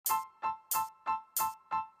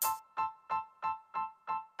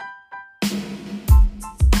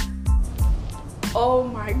Oh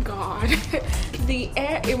my god. The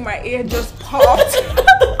air in my ear just popped.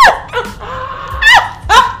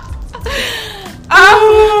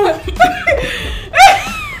 I'm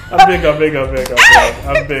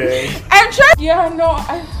big. I'm trying. Yeah, no,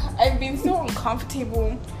 I've been so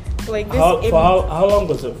uncomfortable. Like this how long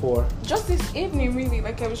was it for? Just this evening, really.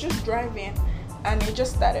 Like I was just driving, and it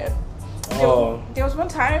just started. There was one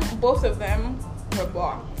time both of them were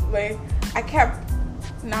blocked. Like I kept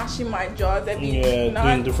gnashing my jaws at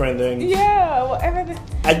doing different things. Yeah, whatever.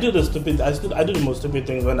 I do the most stupid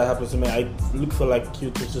things when that happens to me. I look for like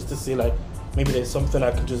cute just to see like maybe there's something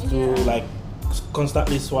I could just do, like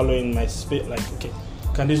constantly swallowing my spit. Like, okay,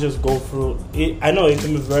 can this just go through? I know it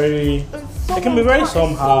can be very,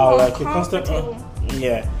 somehow like a constant.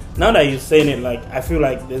 Yeah. Now that you're saying it, like I feel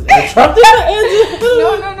like there's air trapped in the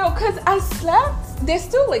air. No, because I slept. There's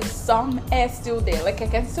still like some air still there. Like I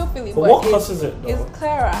can still feel it. But what causes it though? It's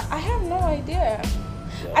clearer. I have no idea.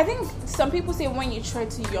 Yeah. I think some people say when you try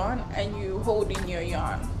to yawn and you hold in your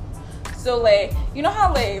yawn. So like, you know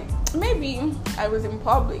how like maybe I was in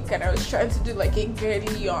public and I was trying to do like a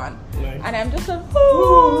girly yawn, and I'm just like,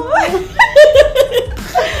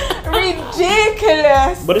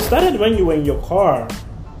 ridiculous. But it started when you were in your car.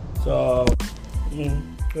 So,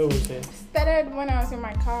 what was it? Started when I was in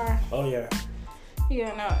my car. Oh yeah.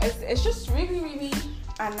 Yeah, no, it's just really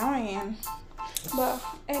annoying. But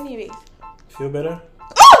anyways. Feel better?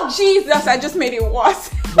 Oh Jesus! I just made it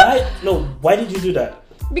worse. Why? No. Why did you do that?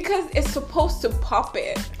 Because it's supposed to pop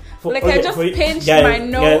it. I just pinched my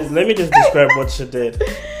nose. Guys, let me just describe what she did.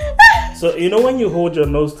 So you know when you hold your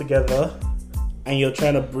nose together and you're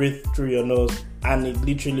trying to breathe through your nose and it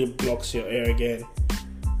literally blocks your air again.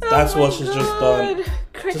 That's what she's just done.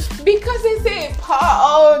 Because they say pop.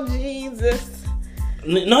 Oh Jesus.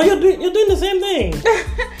 No, you're doing the same thing.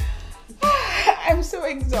 I'm so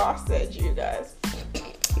exhausted, you guys.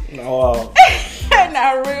 No.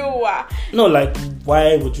 Not real. No, like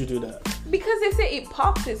why would you do that? Because they say it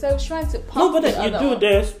pops it, so I was trying to pop. No, but then you do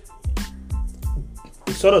this.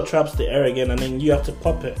 It sort of traps the air again, and then you have to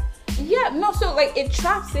pop it. Yeah, no, so like it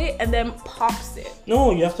traps it and then pops it. No,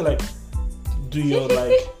 you have to like do your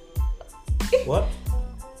like what?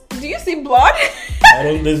 Do you see blood?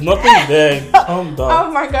 There's nothing there. Calm down. Oh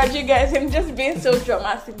my god, you guys, I'm just being so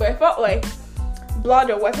dramatic, but I felt like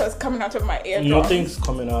blood or water was coming out of my eardrum. Nothing's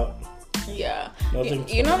coming out. Yeah.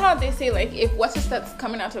 You know how they say like if water starts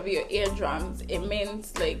coming out of your eardrums, it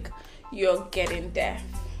means like you're getting deaf.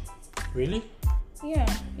 Really? Yeah,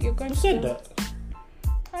 you're going to. Who said that?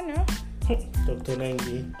 I know. Dr.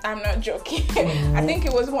 Nengi. I'm not joking. I think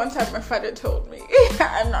it was one time my father told me.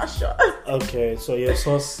 I'm not sure. Okay, so your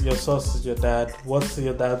sauce is your dad. What's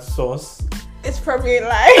your dad's sauce? It's probably a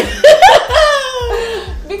lie.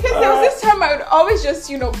 Because there was this time I would always just,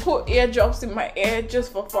 put eardrops in my ear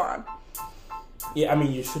just for fun. Yeah, I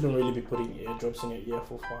mean, you shouldn't really be putting eardrops in your ear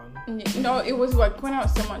for fun. No, it was like when I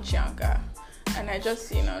was so much younger. And I just,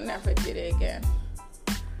 never did it again.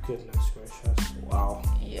 Goodness gracious. Wow.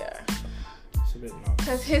 Yeah. It's a bit nuts.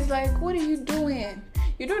 Because he's like, what are you doing?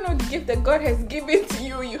 You don't know the gift that God has given to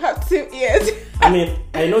you. You have 2 ears. I mean,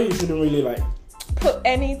 I know you shouldn't really like put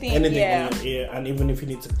anything in your ear, and even if you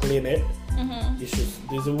need to clean it, you should.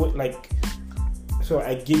 There's a way, like, so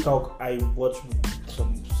I geek out. I watch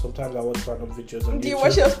sometimes I watch random videos on YouTube. Do you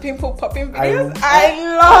watch those pimple popping videos? I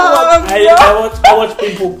watch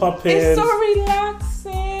pimple popping. It's so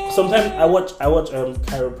relaxing. Sometimes I watch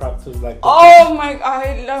chiropractors like. Oh my god,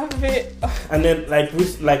 I love it. And then like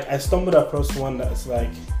I stumbled across one that's like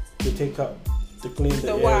they take out to clean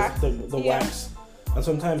the wax. the wax. And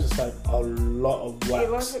sometimes it's like a lot of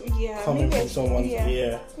wax coming from someone's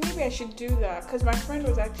ear. Maybe I should do that because my friend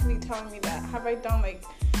was actually telling me that. Have I done like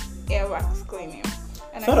ear wax cleaning?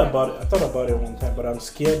 And I thought about it one time, but I'm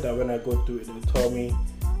scared that when I go through it, they'll tell me,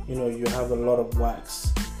 you have a lot of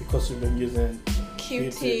wax because you've been using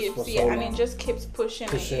Q-tips for so long. And it just keeps pushing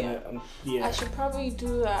it. I should probably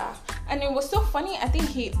do that. And it was so funny. I think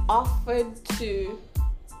he offered to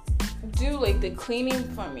do like the cleaning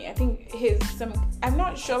for me. I think I'm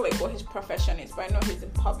not sure like what his profession is, but I know he's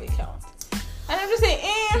in public health. And I'm just saying,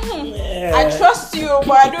 I trust you,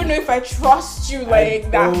 but I don't know if I trust you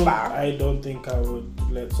that far. I don't think I would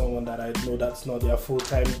let someone that I know that's not their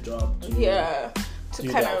full-time job to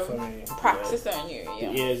kind of practice on you.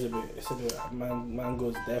 Yeah, it's a bit. Man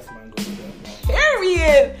goes deaf.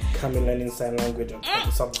 Period. Coming learning sign language or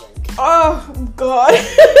something. Oh God.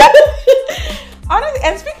 Honestly,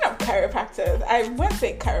 and speaking of chiropractors, I went to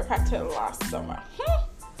a chiropractor last summer.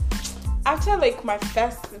 After like my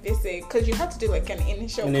first visit, because you have to do like an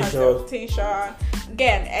initial consultation,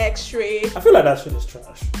 get an X-ray. I feel like that shit is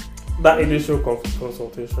trash. that initial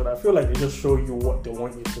consultation, I feel like they just show you what they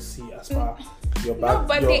want you to see as far your back. No,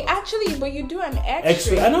 but but you do an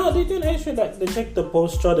X-ray. I know they do an X-ray. Like they check the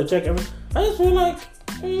posture, they check everything. I just feel like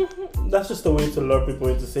that's just a way to lure people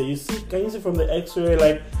into say, can you see from the X-ray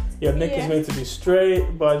like your neck is meant to be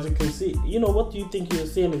straight, but as you can see, what do you think you're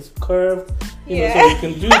seeing is curved. So you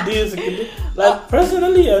can do this. You can do, like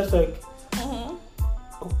personally, I was like,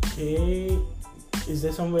 okay, is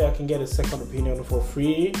there some way I can get a second opinion for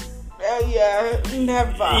free?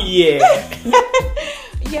 Never. Yeah.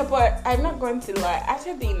 Yeah, but I'm not going to lie.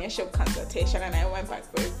 After the initial consultation and I went back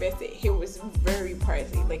for a visit, he was very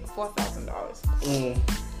pricey, like $4,000.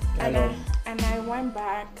 And I went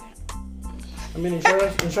back. I mean,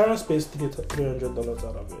 insurance pays $300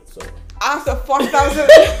 out of it, so. After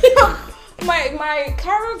 $4,000, my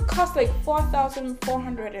car cost like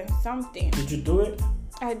 $4,400 and something. Did you do it?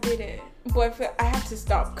 I did it, but I had to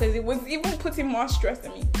stop because it was even putting more stress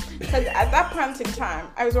on me. Because at that point in time,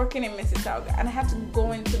 I was working in Mississauga and I had to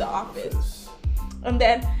go into the office, and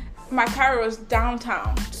then my car was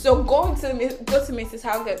downtown. So go to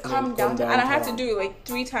Mississauga, come downtown, and I had to do it like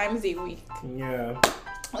 3 times a week. Yeah.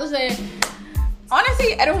 I was like,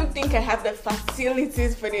 honestly, I don't think I have the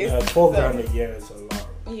facilities for this. Yeah, $4,000 a year is a lot.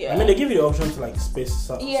 Yeah. I mean, they give you the option to like space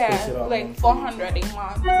it out. Like $400 a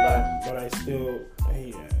month. But I still,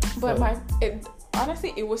 But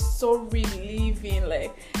honestly, it was so relieving.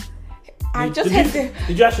 Like,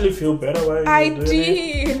 Did you actually feel better while you were doing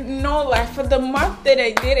it? No, like for the month that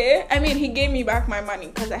I did it, I mean, he gave me back my money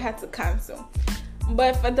because I had to cancel.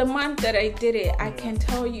 But for the month that I did it, I can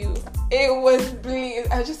tell you, it was bleeding.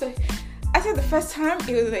 I said the first time,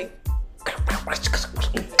 it was like.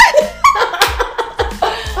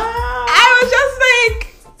 I was just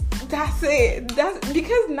like, that's it. That's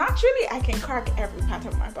because naturally I can crack every part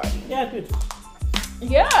of my body. Yeah, I do.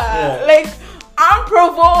 Yeah, like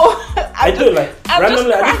unprovoked. I do like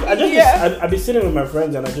randomly. I be sitting with my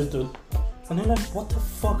friends and I just do, and they're like, "What the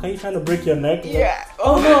fuck? Are you trying to break your neck?" Yeah. Like,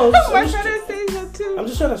 oh no. My friend says that too. I'm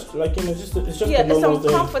just trying to it's just yeah, a normal it's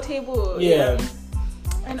uncomfortable. Yeah.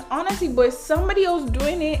 And honestly, but somebody else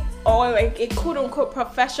doing it, or like a quote-unquote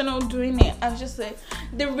professional doing it, I was just like,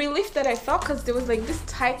 the relief that I felt, because there was like this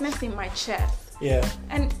tightness in my chest. Yeah.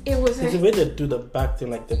 And it was like, the way they do the back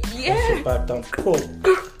thing, like the back down. Cool.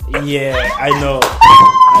 Yeah, I know.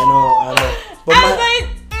 But I was like,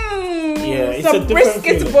 it's some a different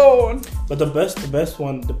brisket feeling. bone. But the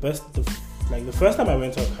first time I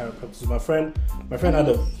went to a chiropractor, my friend had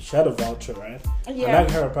a voucher, right? Yeah. And that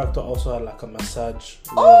chiropractor also had like a massage.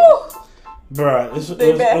 Oh, bruh,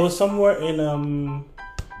 it was somewhere in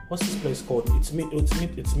what's this place called? It's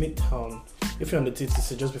Midtown. If you're on the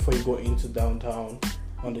TTC, just before you go into downtown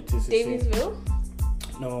on the TTC. Davisville?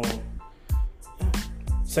 No.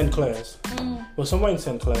 St. Clair's. It was somewhere in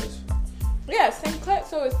St. Clair's. Yeah, St. Clair.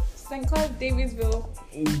 So it's St. Clair, Davisville.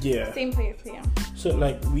 Yeah. Same place, yeah. So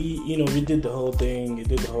like we did the whole thing. We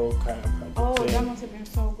did the whole chiropractic thing. That must have been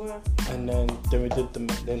so good. And then they did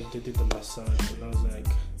the massage, and I was like,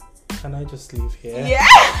 can I just leave here? Yeah.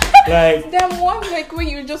 Like that one, like when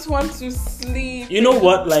you just want to sleep. You know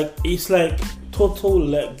what? Like it's like total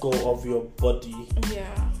let go of your body. Yeah.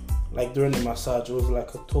 Like during the massage, it was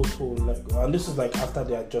like a total let go. And this is like after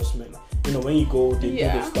the adjustment. When you go, they do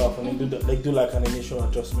the stuff and they do like an initial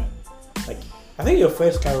adjustment. Like I think your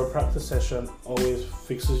first chiropractic session always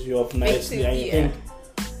fixes you up nicely, and you think,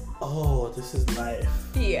 oh, this is life.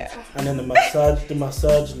 Yeah. And then the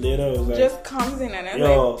massage later was like just comes in and I'm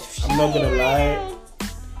not gonna lie.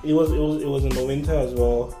 It was in the winter as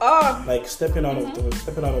well. Oh. Like stepping out of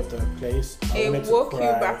the place. It woke you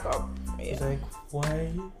back up. Yeah. It's like,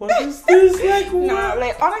 why? What is this? Like, nah,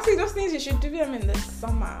 like honestly, those things you should do them in the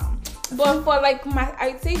summer. But for like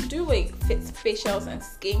I'd say do like facials and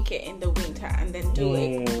skincare in the winter, and then do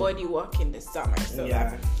like body work in the summer. So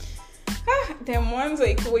them ones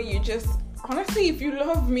like where you just honestly, if you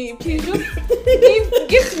love me, please just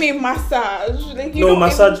give me massage. Like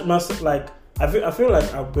massage. Like I feel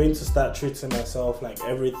like I'm going to start treating myself like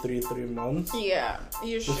every 3 months. Yeah,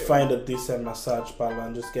 you should. Just find a decent massage parlor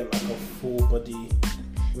and just get like a full body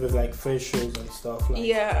with like facials and stuff. Like,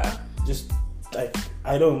 just. Like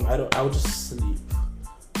I would just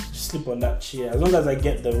sleep on that chair as long as I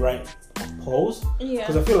get the right pose. Yeah.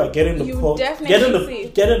 Because I feel like getting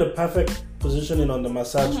the perfect positioning on the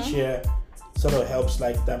massage chair sort of helps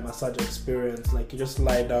like that massage experience. Like you just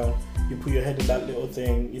lie down, you put your head in that little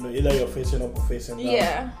thing. Either you're facing up or facing down.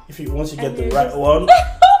 Yeah. Once you get the right one.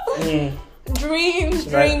 Dreams.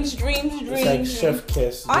 It's like chef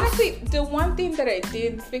kiss. Honestly, the one thing that I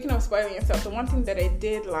did, speaking of spoiling yourself, the one thing that I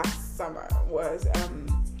did last summer was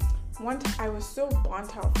once I was so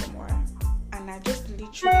burnt out from work, and I just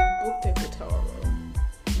literally booked a hotel room,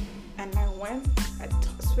 and I went,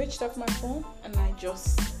 switched off my phone, and I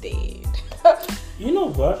just stayed. You know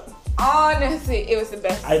what? Honestly, it was the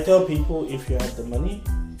best. I tell people, if you have the money,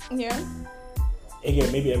 yeah,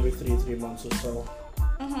 again, maybe every 3 months or so,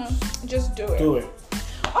 just do it. Do it.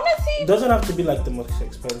 Honestly, it doesn't have to be like the most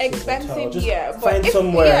expensive hotel. Just but find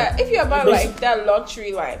somewhere. Yeah, if you're about like that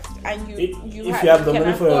luxury life and if you have the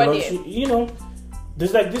money for a luxury, you know,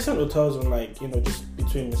 there's like different hotels on like, you know, just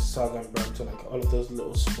between Mississauga and Brampton, like all of those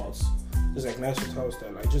little spots. There's like nice hotels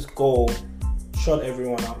there. Like just go, shut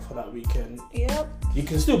everyone out for that weekend. Yep. You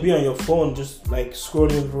can still be on your phone, just like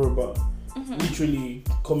scrolling through, but literally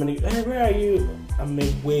communicate. Hey, where are you? I'm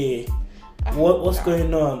midway. What's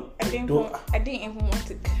going on? I didn't even want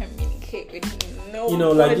to communicate with no. You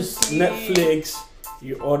know, like just Netflix.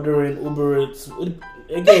 You're ordering Uber Eats.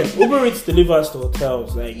 Again, Uber Eats delivers to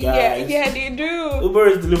hotels. Like guys, yeah, they do. Uber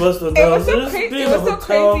Eats delivers to hotels. It was so crazy. It was so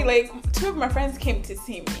crazy. Like 2 of my friends came to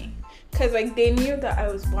see me because like they knew that I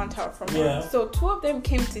was burnt out from work. So 2 of them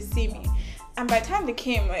came to see me, and by the time they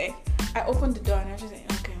came, like I opened the door and I was just like,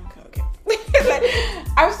 okay. Like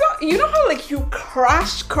I was so, you know how like you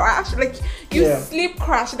crash, like you sleep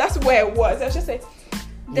crash. That's where it was. I was just like,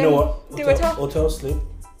 you know what? Hotel sleep.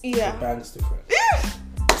 Yeah. The bag's different.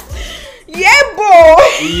 Yeah, boy.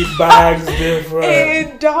 The bag's different.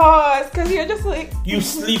 It does, cause you're just like you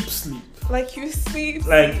sleep. Like you sleep.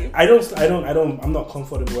 Like I'm not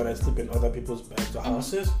comfortable when I sleep in other people's beds or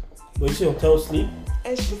houses. But you see hotel sleep.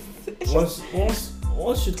 It's just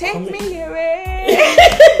once you take come me away.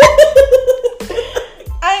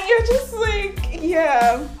 And you're just like,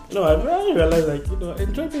 yeah. No, I really realized, like, you know,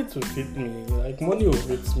 enjoyment will fit me. Like, money will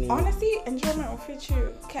fit me. Honestly, enjoyment will fit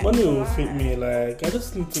you. Money will fit me. Like, I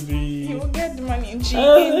just need to be. You will get the money in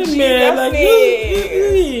Jesus' man, like,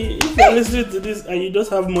 if you're listening to this and you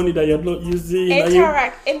just have money that you're not using,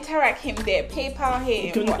 interact him there, PayPal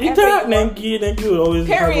him. Interact, Nengi will always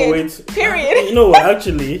have a wait. Period. You know what?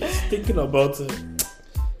 Actually, thinking about it.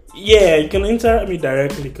 Yeah, you can interact me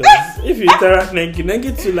directly because if you interact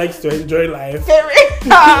Nengi too likes to enjoy life.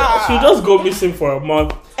 She'll just go missing for a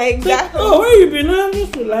month. Exactly. Like, oh, where you been? I'm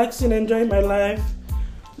just relaxing, enjoying my life,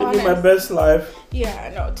 living my best life.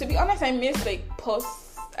 Yeah, no. To be honest, I miss like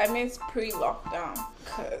pre-lockdown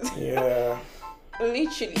because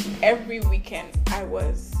literally every weekend I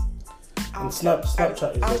was. And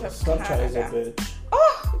Snapchat is a bitch.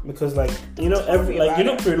 Oh, because like you know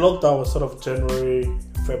pre-lockdown was sort of January,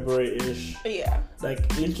 February-ish. Yeah. Like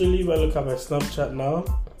literally, if I look at my Snapchat now.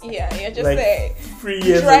 Yeah, you're just like 3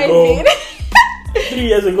 years ago. 3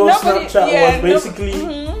 years ago, Snapchat was basically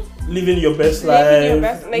living your best life,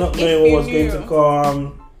 not knowing what was going to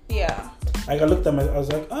come. Yeah. Like I looked at I was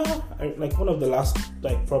like, like one of the last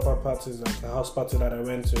like proper parties, like a house party that I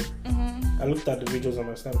went to. I looked at the videos on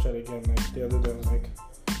my Snapchat again, like the other day. I was like,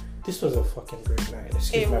 this was a fucking great night.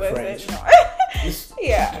 Excuse my French.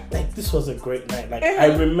 This was a great night. Like I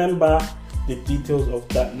remember the details of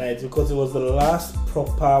that night because it was the last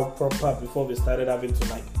proper before we started having to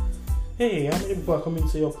like, hey, how many people are coming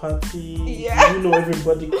to your party? Yeah. You know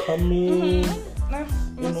everybody coming.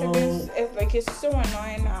 It's so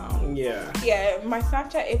annoying now. Yeah, my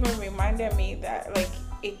Snapchat even reminded me that like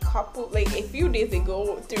a few days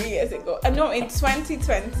ago, 3 years ago, in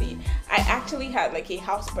 2020, I actually had like a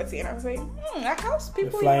house party and I was like, a house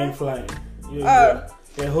people flying. Yeah,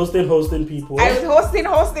 hosting people. I was hosting.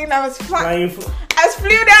 I was flying. I was flew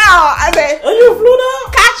down. I said, "Oh, you flew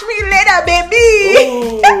down? Catch me later, baby."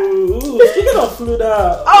 Ooh, speaking of flew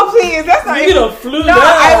down. Oh please, that's not. Speaking of flew down. No,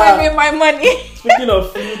 I went with my money. Speaking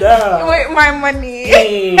of flew down. With my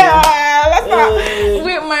money. That's not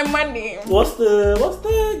with my money. What's the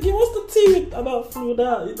tea about flew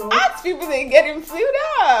down? You know. Ask people they getting flew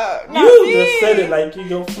down. Just said it like you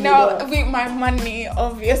go flew down. No, with my money,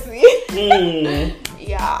 obviously.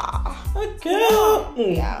 Yeah. Okay.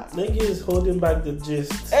 Yeah. Nengi is holding back the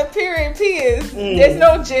gist. Period. There's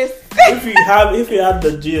no gist. If you have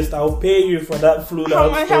the gist, I'll pay you for that flew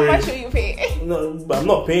down story. How much will you pay? No, but I'm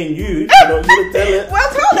not paying you. You don't tell it.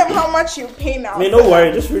 Well, tell them how much you pay now. Don't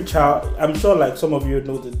worry. Just reach out. I'm sure like some of you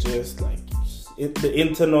know the gist, like the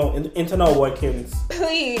internal workings.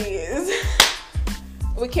 Please.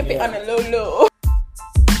 We keep it on a low.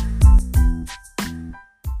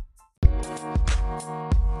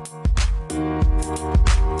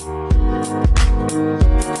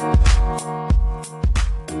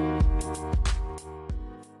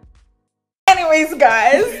 Anyways,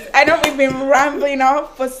 guys, I know we've been rambling on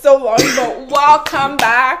for so long, but welcome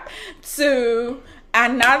back to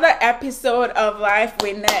another episode of Life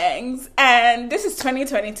with Nangs. And this is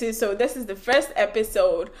 2022, so this is the first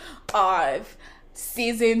episode of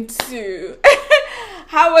season 2.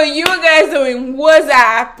 How are you guys doing? What's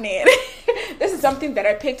happening? This is something that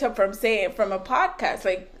I picked up from a podcast,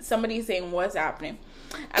 like somebody saying what's happening.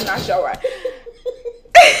 I'm not sure why.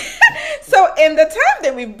 So in the time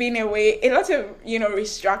that we've been away, a lot of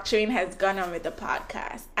restructuring has gone on with the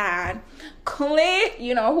podcast, and Clay,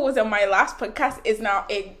 who was on my last podcast, is now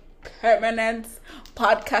a permanent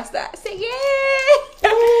podcaster. Say yeah.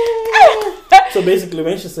 So basically,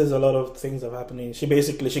 when she says a lot of things are happening, she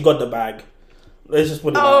got the bag. Let's just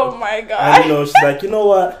put it out. Oh my god! And she's like, you know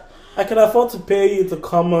what? I can afford to pay you to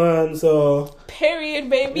come on, so... Period,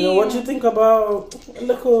 baby. What do you think about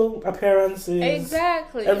local appearances?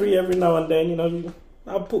 Exactly. Every now and then,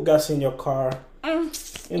 I'll put gas in your car.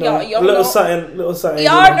 Y'all little something.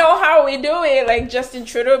 Y'all know how we do it. Like, Justin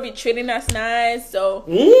Trudeau be treating us nice, so...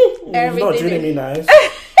 He's not treating me nice.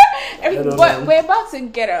 But we're about to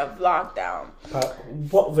get a lockdown.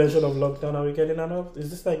 What version of lockdown are we getting out of? Is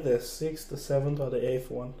this like the 6th, the 7th, or the 8th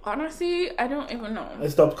one? Honestly, I don't even know. I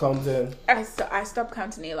stopped counting. I stopped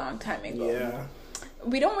counting a long time ago. Yeah.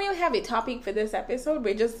 We don't really have a topic for this episode.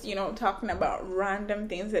 We're just, talking about random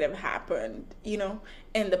things that have happened, in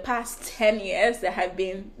the past 10 years that have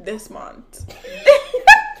been this month.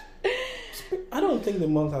 I don't think the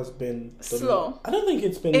month has been slow. I don't think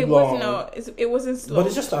it's been long. It wasn't slow. But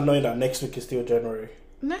it's just annoying that next week is still January.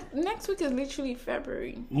 Next week is literally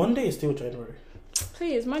February. Monday is still January.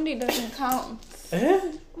 Please, Monday doesn't count.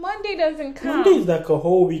 Monday doesn't count. Monday is like a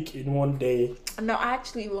whole week in one day. No, I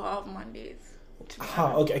actually love Mondays.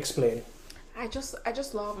 Okay, explain. I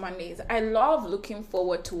just love Mondays. I love looking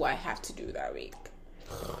forward to what I have to do that week.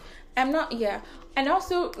 And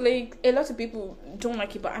also, like, a lot of people don't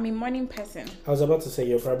like it, but I'm a morning person. I was about to say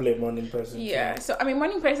you're probably a morning person. Yeah, so I'm a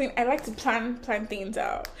morning person. I like to plan things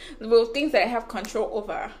out. Well, things that I have control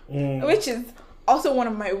over, which is also one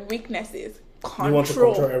of my weaknesses. Control. You want to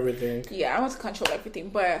control everything. Yeah, I want to control everything,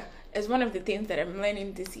 but it's one of the things that I'm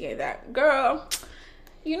learning this year that, girl,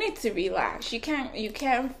 you need to relax. You can't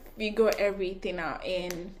figure everything out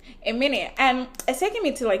in a minute. And it's taking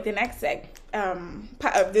me to like the next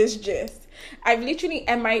part of this gist. I've literally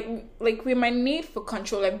with my need for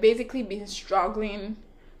control, I've basically been struggling.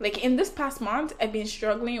 Like in this past month, I've been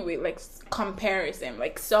struggling with like comparison,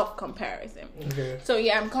 like self-comparison. Okay. So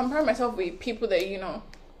yeah, I'm comparing myself with people that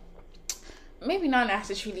maybe not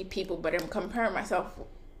necessarily people, but I'm comparing myself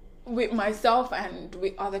with myself and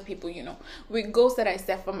with other people, with goals that I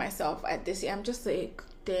set for myself at this year. I'm just like,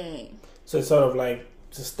 dang. So it's sort of like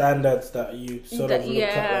the standards that you sort of look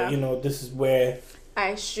at, like, this is where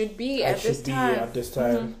I should be at this time.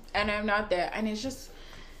 Mm-hmm. And I'm not there. And it's just,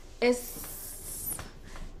 when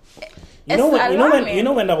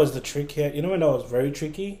that was the trick here, when that was very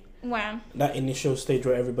tricky? When? That initial stage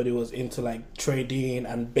where everybody was into like trading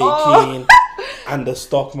and baking and the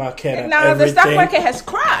stock market and everything. Now the stock market has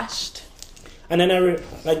crashed. And then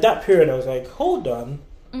that period I was like, hold on,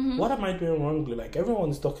 what am I doing wrongly? Like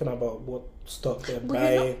everyone's talking about what stock they're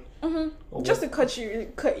buying. Just to cut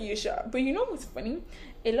you short. But what's funny?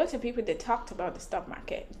 A lot of people that talked about the stock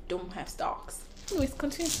market don't have stocks. Anyways,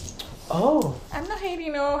 continue. Oh. I'm not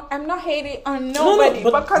hating on nobody.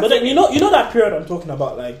 No, but then, you know that period I'm talking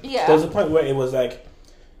about, like there was a point where it was like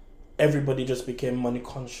everybody just became money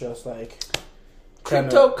conscious, like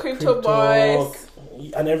crypto boys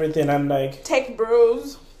and everything, and like tech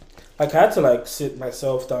bros. Like I had to like sit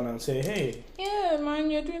myself down and say, hey, yeah,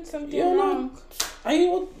 man, you're doing something wrong.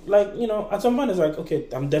 At some point it's like, okay,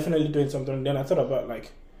 I'm definitely doing something. And then I thought about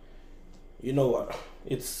like, you know what,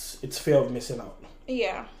 it's fear of missing out.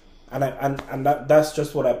 Yeah. And that's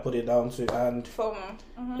just what I put it down to. And FOMO.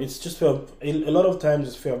 It's just fear of, a lot of times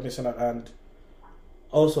it's fear of missing out. And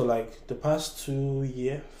also like the past 2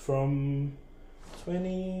 years from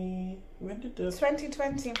 2020.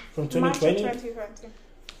 From 2020. March of 2020.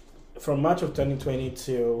 From March of 2020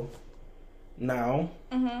 till now,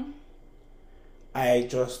 I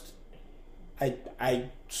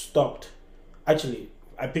stopped. Actually,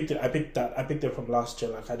 I picked it from last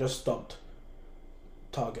year. Like I just stopped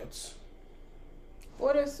targets.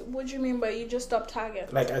 What do you mean by you just stopped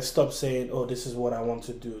targets? Like I stopped saying, oh, this is what I want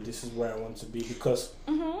to do, this is where I want to be, because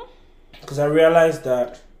I realized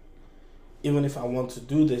that even if I want to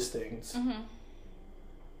do these things,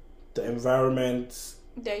 the environment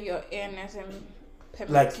that you're in isn't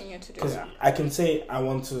permitting you to do that. I can say I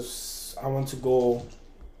want to go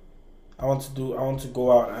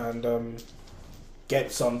out and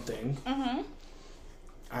get something,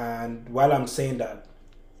 and while I'm saying that,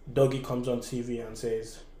 Dougie comes on TV and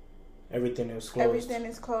says, everything is closed. Everything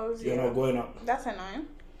is closed. You're not going up. That's annoying.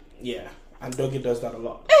 Yeah, and Doggy does that a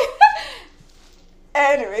lot.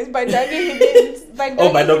 Anyways, by Doggy he means by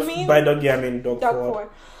Doggy I mean dog forward.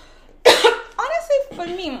 Honestly, for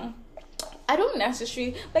me, I don't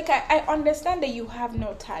necessarily like. I understand that you have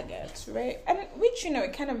no targets, right? And which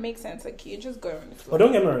it kind of makes sense. Like you just go on the floor. But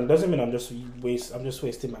don't get me wrong. Doesn't mean I'm just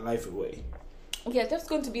wasting my life away. Yeah, that's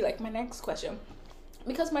going to be like my next question,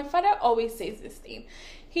 because my father always says this thing: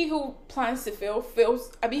 he who plans to fail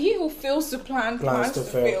fails. I mean, he who fails to plan plans to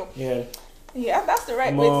fail. Yeah. Yeah, that's the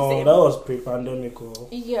right way to say it. That was pre-pandemic.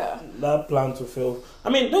 Yeah. That plan to fail. I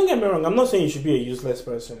mean, don't get me wrong. I'm not saying you should be a useless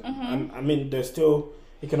person. Mm-hmm. I mean, there's still.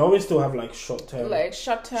 You can always still have like short-term like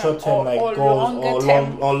goals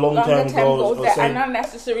or long-term goals that are not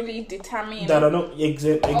necessarily determined. That are not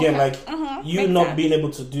again not being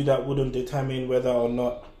able to do that wouldn't determine whether or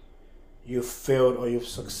not you've failed or you've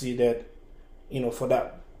succeeded. For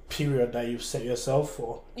that period that you've set yourself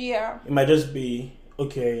for. Yeah, it might just be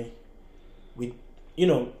okay.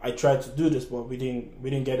 I tried to do this, but we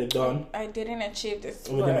didn't get it done. I didn't achieve this.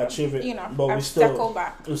 We didn't achieve it. But we circle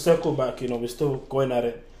back. We're still going at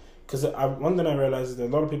it. Because one thing I realized is that a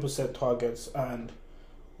lot of people set targets, and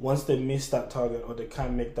once they miss that target or they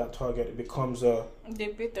can't make that target, it becomes a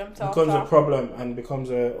problem, and becomes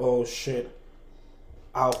oh shit.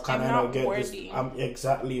 How can I not get this?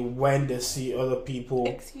 Exactly when they see other people.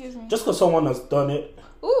 Excuse me. Just because someone has done it.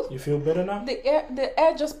 Ooh, you feel better now? The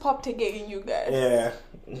air just popped again in you guys. Yeah.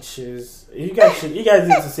 You guys need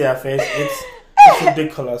to see her face. It's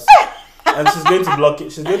ridiculous. And she's going to block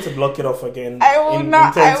it. She's going to block it off again in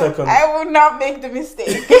 10 seconds. I will not make the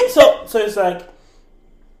mistake. So it's like,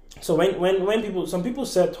 so when some people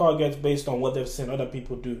set targets based on what they've seen other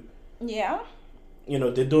people do. Yeah.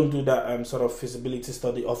 They don't do that sort of feasibility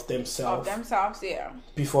study of themselves. Yeah.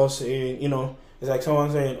 Before saying, it's like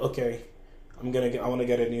someone saying, okay, I want to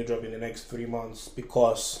get a new job in the next 3 months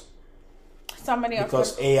because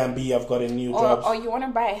A and B have got a new job. Or you want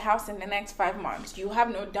to buy a house in the next 5 months. You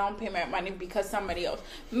have no down payment money because somebody else.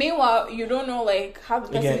 Meanwhile, you don't know how the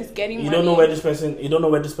person is getting money. You don't know where this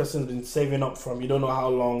person's been saving up from. You don't know how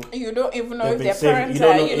long. You don't even know if their parents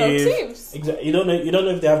are thieves. Exactly. You don't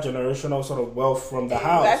know if they have generational sort of wealth from the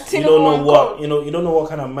house. You don't know you don't know what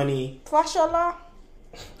kind of money. Fashola.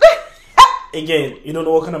 Again, you don't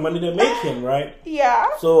know what kind of money they're making, right? Yeah.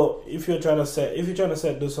 So if you're trying to set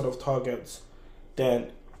those sort of targets,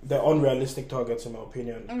 then they're unrealistic targets, in my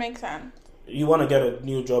opinion. It makes sense. You want to get a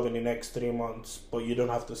new job in the next 3 months, but you don't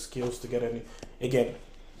have the skills to get any. Again,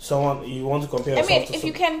 you want to compare yourself to if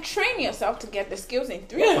you can train yourself to get the skills in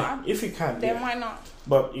 3 months, if you can, then why not?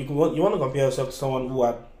 But you want to compare yourself to someone who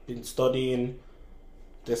had been studying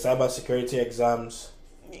the cybersecurity exams.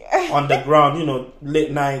 Yeah. On the ground,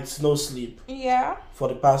 late nights, no sleep. Yeah. For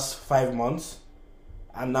the past 5 months,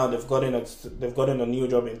 and now they've gotten a new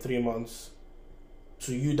job in 3 months.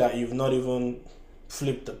 To you, that you've not even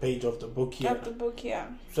flipped the page of the book yet. Of the book, yeah.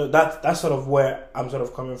 So that's sort of where I'm sort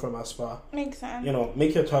of coming from as far. Makes sense.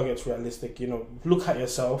 Make your targets realistic. Look at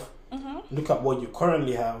yourself. Mm-hmm. Look at what you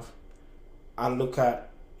currently have, and look at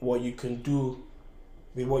what you can do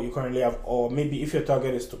with what you currently have, or maybe if your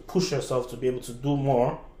target is to push yourself to be able to do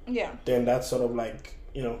more, then that's sort of like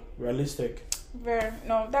realistic.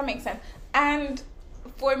 No, that makes sense. And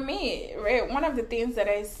for me, right, one of the things that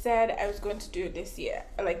I said I was going to do this year,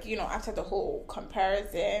 after the whole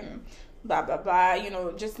comparison, blah blah blah,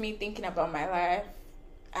 just me thinking about my life,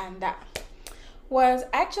 and that was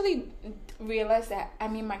actually realize that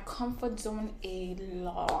I'm in my comfort zone a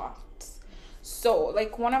lot. So,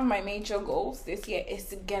 one of my major goals this year is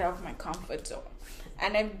to get out of my comfort zone.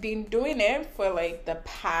 And I've been doing it for, the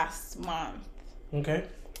past month. Okay.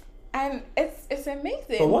 And it's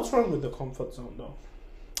amazing. But what's wrong with the comfort zone, though?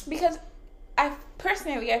 Because I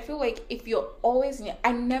feel like if you're always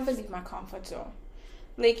I never leave my comfort zone.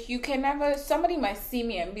 You can never, somebody might see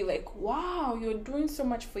me and be like, wow, you're doing so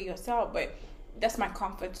much for yourself. But that's my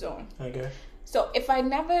comfort zone. Okay. So, if I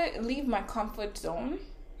never leave my comfort zone...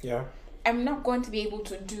 Yeah. I'm not going to be able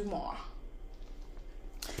to do more.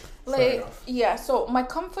 So my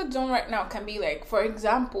comfort zone right now can be for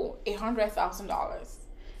example, $100,000.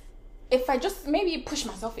 If I just maybe push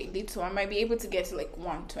myself a little, I might be able to get to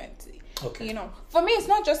 120. Okay. For me, it's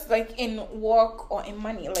not just in work or in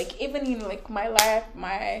money. Even in my life,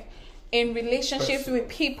 in relationships with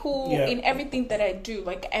people, in everything that I do,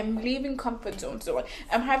 I'm leaving comfort zone. So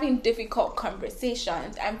I'm having difficult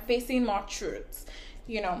conversations. I'm facing more truths.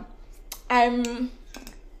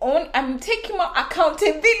 I'm taking more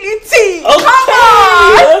accountability.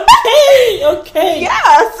 Okay.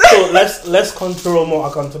 Yes. So let's control more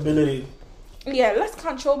accountability. let's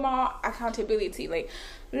control more accountability. Like,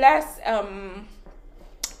 let's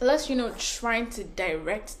trying to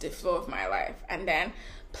direct the flow of my life, and then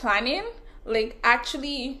planning, like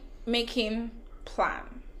actually making plan.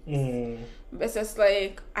 Versus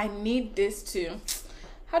like, I need this to,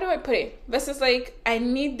 how do I put it? Versus like, I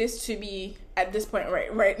need this to be at this point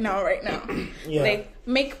right now. Yeah. Like,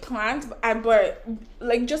 make plans, but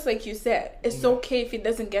like, just like you said, it's okay if it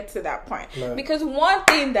doesn't get to that point. Right. Because one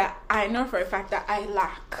thing that I know for a fact that I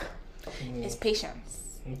lack is patience.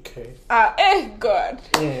 Okay. God.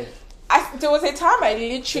 There was a time I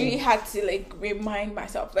literally had to like remind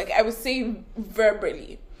myself, like I would say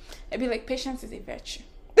verbally, I'd be like, patience is a virtue.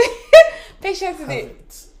 Patience is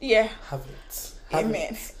it. Yeah. Have it.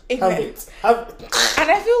 Amen. Have it. And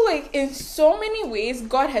I feel like in so many ways,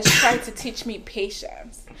 God has tried to teach me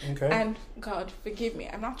patience. Okay. And God, forgive me.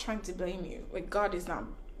 I'm not trying to blame you. Like, God is not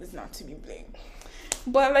to be blamed.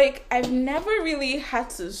 But like, I've never really had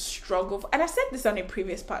to struggle and I said this on a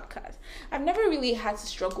previous podcast. I've never really had to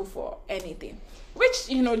struggle for anything, which,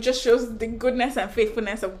 just shows the goodness and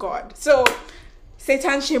faithfulness of God. So,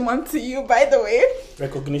 Satan, shame unto you, by the way.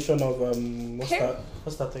 Recognition of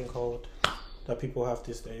what's that thing called that people have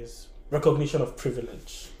these days? Recognition of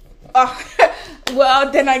privilege.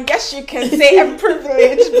 Well, then I guess you can say I'm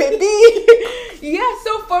privileged, baby. Yeah,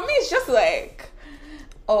 so for me, it's just like,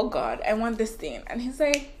 oh God, I want this thing. And he's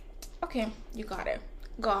like, okay, you got it.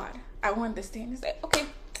 God, I want this thing. He's like, okay,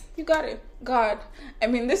 you got it. God,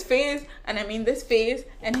 I'm in this phase and I'm in this phase.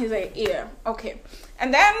 And he's like, yeah, okay.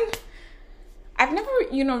 And then I've never,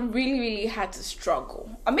 really, really had to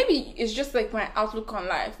struggle. Or maybe it's just like my outlook on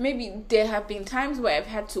life. Maybe there have been times where I've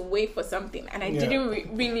had to wait for something and I didn't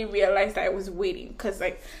really realize that I was waiting. Because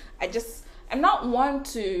like, I'm not one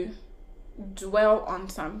to dwell on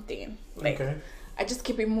something. Like, okay. I just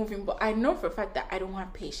keep it moving. But I know for a fact that I don't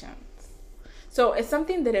have patience. So it's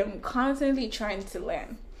something that I'm constantly trying to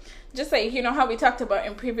learn. Just like, how we talked about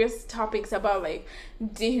in previous topics about like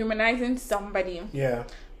dehumanizing somebody. Yeah.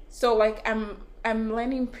 So like, I'm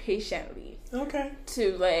learning patiently. Okay.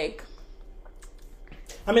 To like,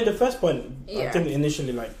 I mean, the first point, I think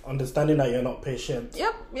initially, like, understanding that you're not patient.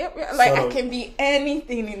 Yep. Like, I can be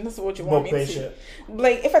anything in this world you want me to.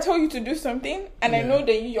 Like, if I tell you to do something, and I know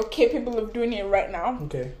that you're capable of doing it right now,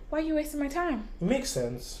 okay, why are you wasting my time? It makes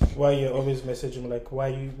sense. Why you're always messaging me, like, where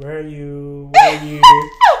are you?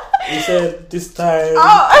 You said this time.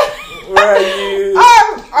 Where are you?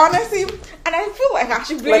 Honestly, and I feel like I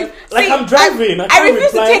should blame. Like I'm driving. I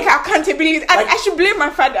refuse to take accountability, and I should blame my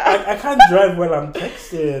father. I can't drive while I'm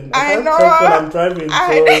texting. I can't text while I'm driving.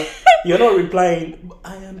 So you're not replying.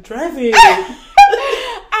 I am driving.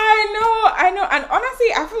 I know, and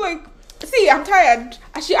honestly, I feel like. See, I'm tired.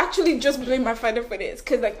 I should actually just blame my father for this,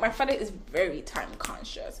 because like my father is very time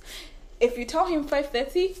conscious. If you tell him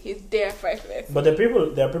 5:30, he's there 5:30. But there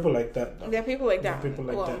are people like that. Though. There are people like that.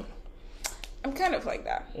 That. I'm kind of like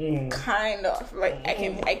that. Kind of. Like, I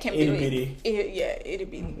can be...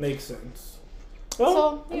 It'd be. Makes sense.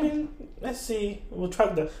 Well, I mean, let's see. We'll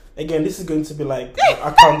track that. Again, this is going to be like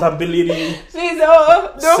accountability. Please,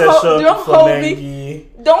 don't hold me.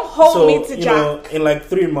 Don't hold me to Jack. In like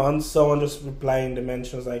 3 months, someone just replying the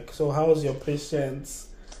mentions like, so how's your patience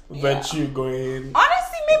virtue going?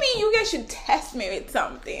 Honestly, maybe you guys should test me with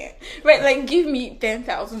something. Right? Like, give me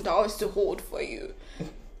 $10,000 to hold for you.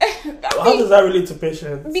 How does that relate to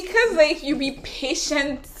patience? Because like, you be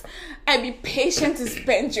patient, I be patient to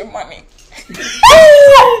spend your money.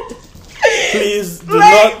 Please do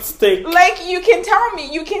not take. Like, you can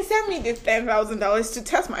send me this $10,000 to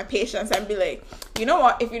test my patience and be like, you know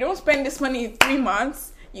what? If you don't spend this money in 3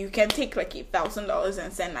 months, you can take like $1,000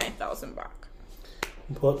 and send 9,000 back.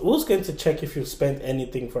 But who's going to check if you spent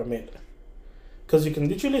anything from it? Because you can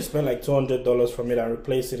literally spend like $200 from it and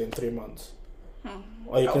replace it in 3 months.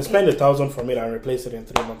 Or you can spend 1,000 from it and replace it in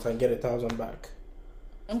 3 months and get 1,000 back.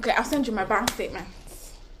 Okay, I'll send you my bank statement.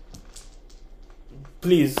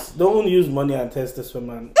 Please don't use money and test this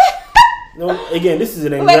woman. No, again, this is a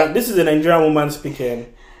Nigerian woman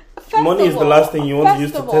speaking. Money is the last thing you want to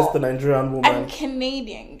use to test the Nigerian woman. I'm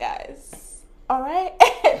Canadian, guys. All right,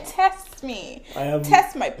 test me.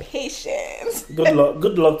 Test my patience.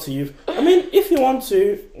 Good luck to you. I mean, if you want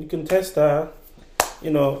to, you can test her.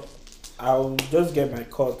 I'll just get my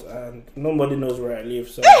cut and nobody knows where I live,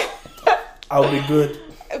 so I'll be good.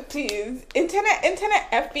 Please, internet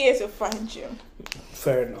FBS will find you.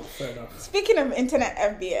 Fair enough. Speaking of internet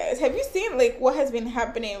FBS, have you seen like what has been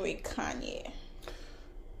happening with Kanye?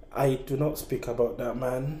 I do not speak about that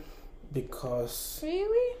man because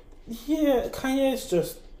really, yeah, Kanye is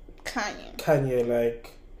just Kanye.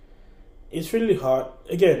 Like, it's really hard.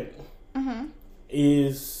 Again,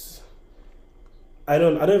 is I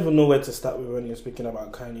don't even know where to start with when you're speaking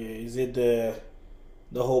about Kanye. Is it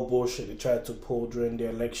the whole bullshit they tried to pull during the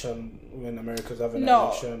election when America's having an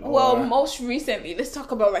election? Well, most recently, let's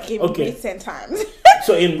talk about like in recent times.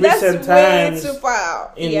 So in recent times, way too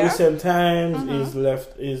far. In recent times,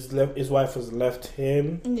 his wife has left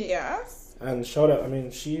him. Yes. And shout out, I mean,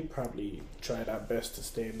 she probably tried her best to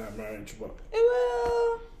stay in that marriage, but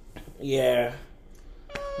yeah,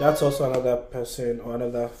 that's also another person or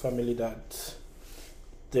another family that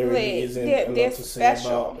there really isn't a lot to say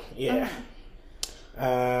about. Yeah.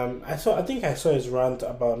 I think I saw his rant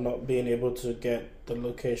about not being able to get the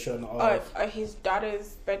location of his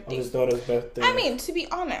daughter's birthday. Of his daughter's birthday. I mean, to be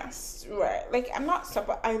honest, right? Like, I'm not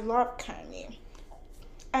super. I love Kanye,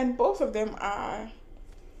 and both of them are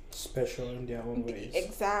special in their own ways.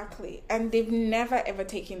 Exactly, and they've never ever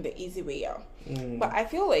taken the easy way out. But I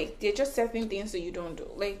feel like they're just certain things that you don't do,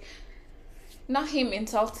 like not him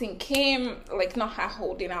insulting Kim, like not her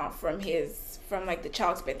holding out from like the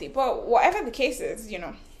child's birthday. But whatever the case is, you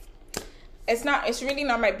know, it's really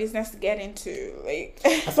not my business to get into. Like,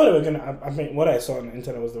 I thought they were gonna. I mean, what I saw on the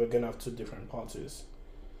internet was they were gonna have 2 different parties.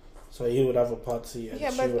 So he would have a party.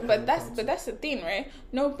 And but that's the thing, right?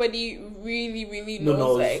 Nobody really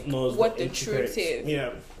knows what the truth is.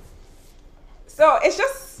 Yeah. So it's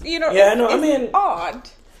just, you know. Yeah, it's odd.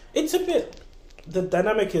 It's a bit. The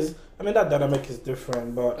dynamic is. I mean, that dynamic is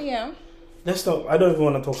different, but yeah. Let's not. I don't even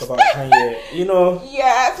want to talk about Kanye. You know.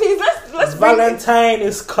 Yeah, please. Let's. Valentine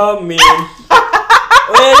is coming.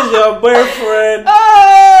 Where's your boyfriend?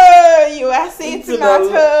 Oh, you are sitting at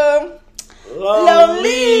home.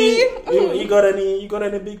 Lonely. You got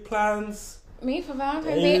any big plans? Me for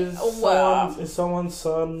Valentine's Day? Wow. Is someone's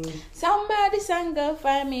son? Somebody's son gonna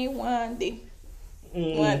find me one day.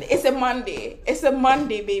 One day. It's a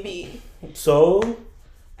Monday, baby. So you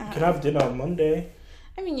can have dinner on Monday.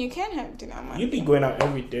 I mean, you can have dinner on Monday. You'd be going out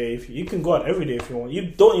every day. You can go out every day if you want.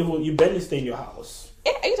 You barely stay in your house.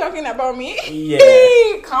 Are you talking about me?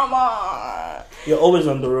 Yeah. Come on. You're always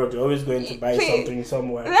on the road. You're always going to buy something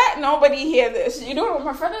somewhere. Let nobody hear this. You know,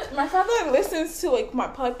 my father listens to like my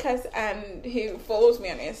podcast and he follows me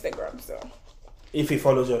on Instagram. So if he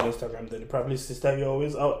follows you on Instagram, then he probably sees that you're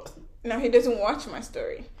always out. No, he doesn't watch my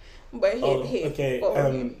story, but he follows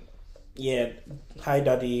me. Yeah. Hi,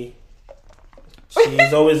 Daddy.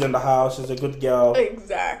 She's always in the house. She's a good girl.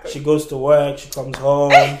 Exactly. She goes to work. She comes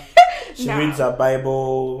home. She reads her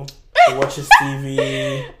Bible. She watches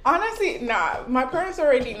TV. Honestly, my parents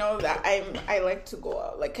already know that I like to go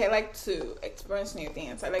out. Like, I like to experience new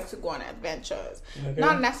things. I like to go on adventures. Okay.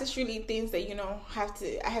 Not necessarily things that, you know,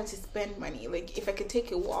 I have to spend money. Like, if I could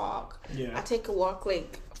take a walk, I take a walk,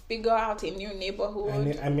 like, figure out a new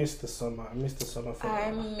neighborhood. I miss the summer. I miss the summer for that.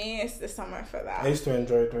 I miss the summer for that. I used to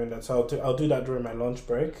enjoy doing that. So I'll do that during my lunch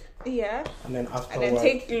break. Yeah. And then after work. And then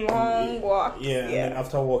take long walk. Yeah, and then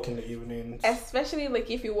after work in the evenings. Especially,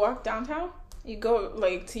 like, if you walk downtown, you go,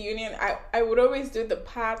 like, to Union. I would always do the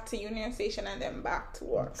path to Union Station and then back to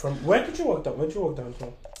work. Where did you walk down? Where did you walk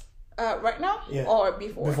downtown? Right now? Yeah. Or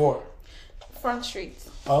before? Before. Front Street.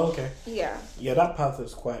 Oh, okay. Yeah. Yeah, that path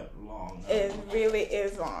is quite long. It really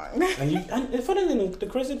is long. and the funny thing, the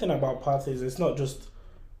crazy thing about path is it's not just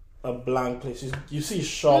a blank place. You see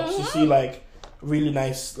shops, you see like really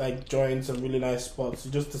nice like joints and really nice spots.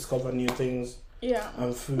 You just discover new things. Yeah.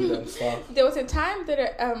 And food and stuff. There was a time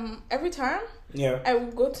that every time I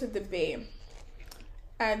would go to the Bay.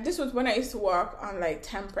 And this was when I used to work on like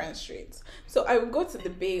Temperance Street. So I would go to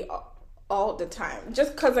the Bay all the time,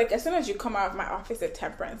 just because like as soon as you come out of my office at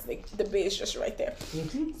Temperance, like the Bay is just right there.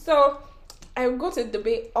 So I would go to the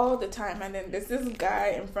Bay all the time, and then there's this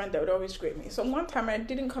guy in front that would always greet me. So one time I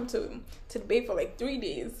didn't come to the Bay for like 3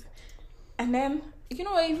 days, and then you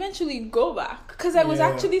know I eventually go back because I was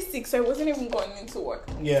actually sick, so I wasn't even going into work.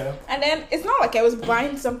 Yeah. And then it's not like I was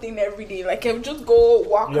buying something every day. Like I would just go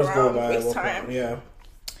walk around, waste time. Yeah.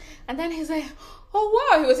 And then he's like, oh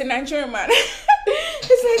wow, he was a Nigerian man.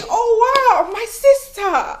 He's like, oh wow, my sister.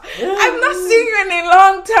 I've not seen you in a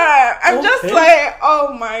long time. I'm just like,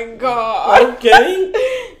 oh my god. Okay.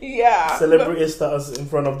 Yeah. Celebrity stars in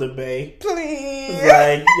front of the Bay. Please.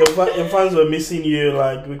 Like your fans were missing you.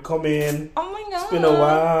 Like we come in. Oh my god. It's been a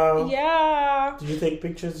while. Yeah. Did you take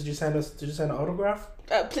pictures? Did you sign an autograph?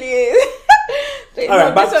 Please. Please. All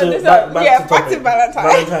right, back to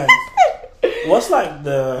Valentine's. What's like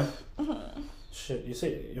the shit? You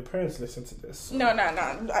say your parents listen to this? So. No.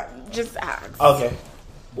 Just ask. Okay.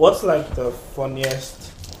 What's like the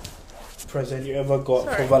funniest present you ever got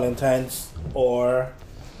for Valentine's, or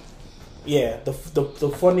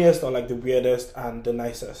the funniest, or like the weirdest and the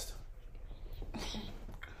nicest?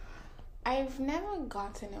 I've never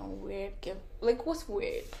gotten a weird gift. Like, what's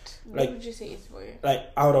weird? Like, what would you say is weird?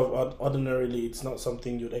 Like, out of ordinarily, it's not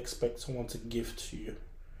something you'd expect someone to give to you.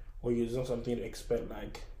 Or it's not something you'd expect,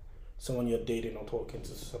 like, someone you're dating or talking to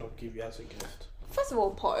sort of give you as a gift. First of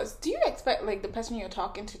all, pause. Do you expect, like, the person you're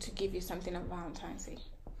talking to give you something on Valentine's Day?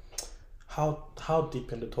 How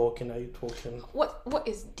deep in the talking are you talking? What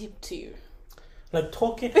is deep to you? Like,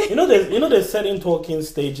 talking... there's certain talking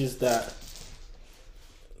stages that...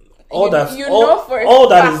 All that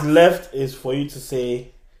is left is for you to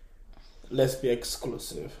say, let's be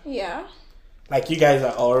exclusive. Yeah. Like, you guys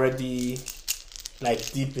are already,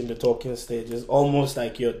 like, deep in the talking stages. Almost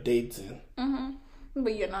like you're dating. Mm-hmm.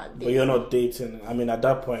 But you're not dating. But you're not dating. I mean, at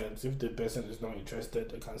that point, if the person is not interested,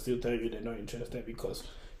 they can still tell you they're not interested because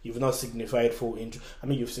you've not signified full interest. I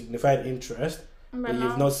mean, you've signified interest, but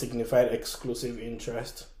you've not signified exclusive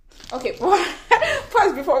interest. Okay,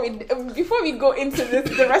 pause before we go into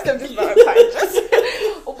the rest of this Valentine's. Just,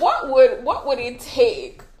 what would it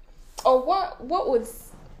take, or what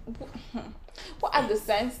are the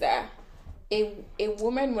signs that a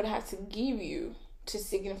woman would have to give you to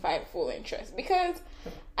signify full interest? Because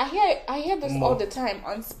I hear this all the time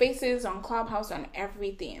on Spaces, on Clubhouse, on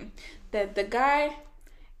everything, that the guy,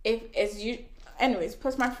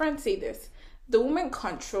 plus my friends say this. The woman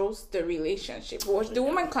controls the relationship, or the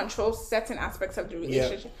woman controls certain aspects of the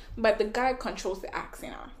relationship, but the guy controls the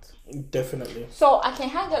acting out. Definitely. So I can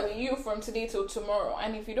hang out with you from today till tomorrow,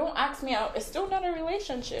 and if you don't ask me out, it's still not a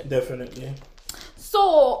relationship. Definitely.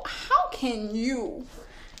 So how can you,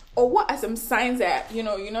 or what are some signs that you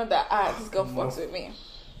know that this girl fucks with me?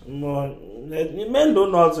 No, men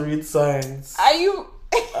don't know how to read signs. Are you?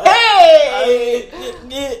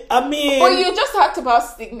 I mean... But you just talked about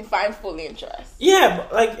signifying full interest. Yeah,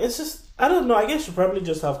 but, like, it's just... I don't know. I guess you probably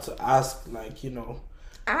just have to ask, like,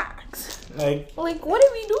 Ask? Like, what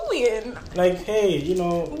are we doing? Like, hey,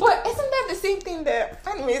 But isn't that the same thing that...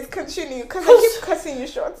 Anyways, continue, because I keep cutting you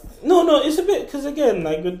short. No, it's a bit... Because, again,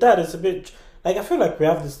 like, with that, it's a bit... Like, I feel like we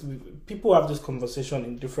have this... People have this conversation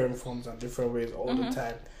in different forms and different ways all the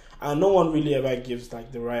time. And no one really ever gives,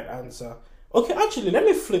 like, the right answer. Okay, actually, let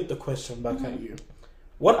me flip the question back at you.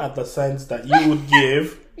 What are the signs that you would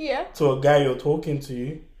give to a guy you're talking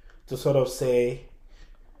to sort of say,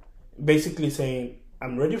 basically saying,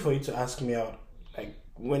 I'm ready for you to ask me out,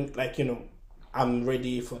 I'm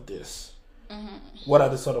ready for this. What are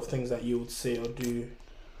the sort of things that you would say or do?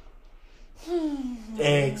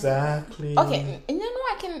 Exactly. Okay,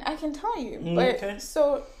 I can tell you. But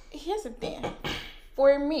so here's the thing.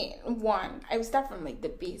 For me, I would start from like the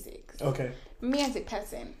basics. Okay. Me as a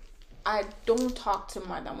person, I don't talk to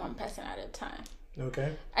more than one person at a time.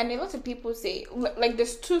 Okay. And a lot of people say, like,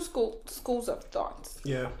 there's two schools of thought.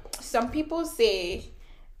 Yeah. Some people say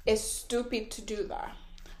it's stupid to do that,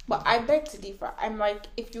 but I beg to differ. I'm like,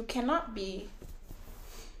 if you cannot be,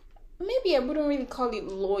 maybe I wouldn't really call it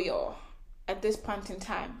loyal at this point in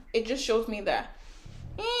time. It just shows me that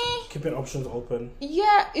keeping options open.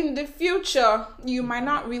 Yeah, in the future, you might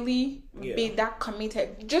not really be that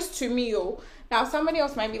committed. Just to me, now somebody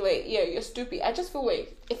else might be like, yeah, you're stupid. I just feel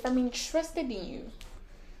like if I'm interested in you.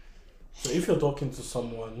 So if you're talking to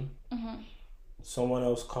someone, someone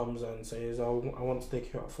else comes and says, I want to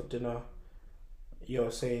take you out for dinner.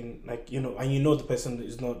 You're saying, like, and the person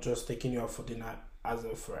is not just taking you out for dinner as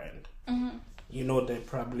a friend. They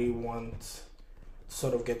probably want to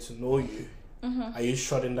sort of get to know you. Are you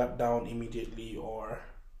shutting that down immediately or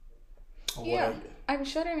yeah, I'm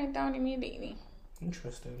shutting it down immediately.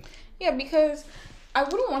 Interesting. Yeah, because I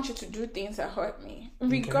wouldn't want you to do things that hurt me,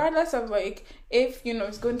 regardless of like if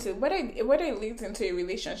it's going to whether it leads into a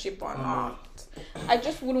relationship or not. I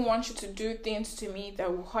just wouldn't want you to do things to me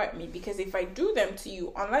that will hurt me, because if I do them to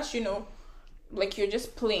you, unless like you're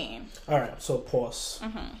just playing. All right, so pause.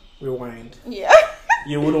 Rewind. Yeah.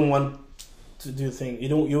 You wouldn't want to do things.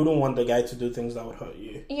 You wouldn't want the guy to do things that would hurt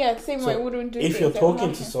you. Yeah, same way I wouldn't do. If you're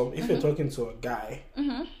talking to if you're talking to a guy,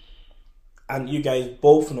 and you guys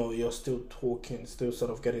both know you're still talking, still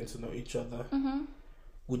sort of getting to know each other,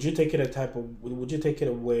 would you take it would you take it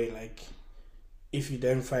away, like if you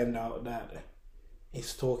then find out that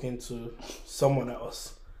he's talking to someone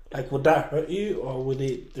else? Like, would that hurt you or would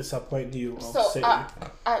it disappoint you? Okay,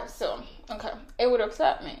 it would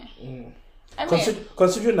upset me.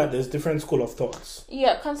 Considering that there's different school of thoughts.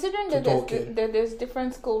 Yeah, considering that there's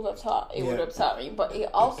different schools of thought, it would upset me. But it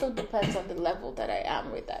also depends on the level that I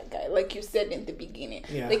am with that guy. Like you said in the beginning.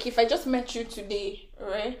 Yeah. Like if I just met you today,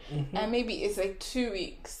 right? And maybe it's like 2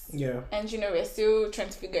 weeks. Yeah. And we're still trying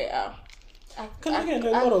to figure it out. Because again,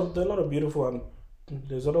 there are a lot of beautiful and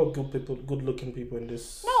there's a lot of good looking people in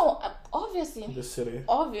this. No, obviously. In this city.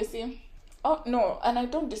 Obviously. Oh no, and I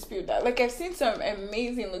don't dispute that. Like, I've seen some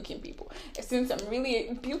amazing looking people. I've seen some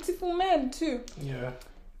really beautiful men too. Yeah.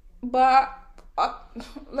 But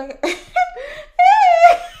like,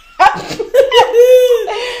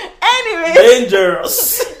 anyway,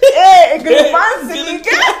 dangerous.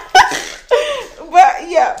 But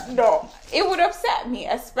yeah, no, it would upset me,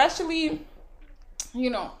 especially, you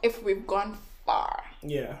know, if we've gone far.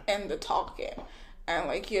 Yeah. In the talking. And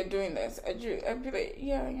like you're doing this, I'd be like,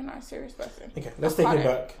 yeah, you're not a serious person. Okay, let's take it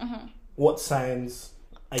back. Mm-hmm. What signs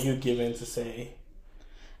are you given to say?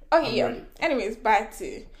 Okay, yeah. Ready? Anyways, back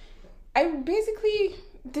to, I basically,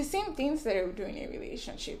 the same things that I would do in a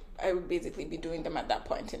relationship, I would basically be doing them at that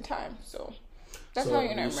point in time. So that's how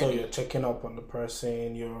you know I'm ready. So you're checking up on the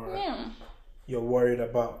person. You're worried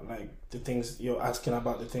about like the things. You're asking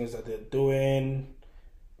about the things that they're doing.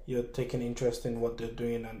 You're taking interest in what they're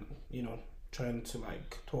doing, and you know, trying to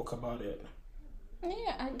like talk about it.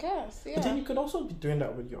 Yeah, I guess. Yeah. But then you could also be doing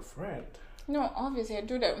that with your friend. No, obviously I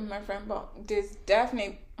do that with my friend, but it's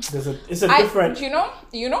a different. You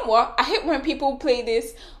know what? I hate when people play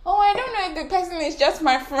this. Oh, I don't know if the person is just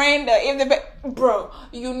my friend or if bro.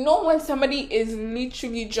 You know when somebody is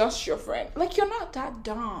literally just your friend, like you're not that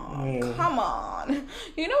dumb. Come on.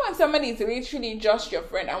 You know when somebody is literally just your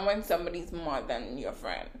friend and when somebody's more than your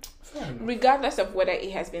friend, regardless of whether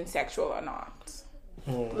it has been sexual or not.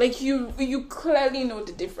 Like you clearly know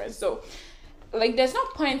the difference. So. Like, there's no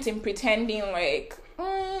point in pretending like...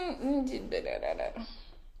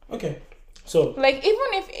 Okay, so... Like,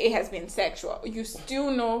 even if it has been sexual, you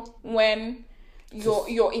still know when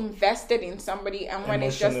you're invested in somebody and when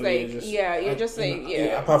it's just like... you're just like...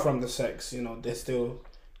 Yeah. Apart from the sex, you know, there's still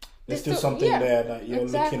something there that you're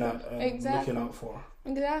looking at looking out for.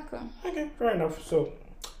 Exactly. Okay, fair enough. So,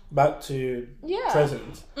 back to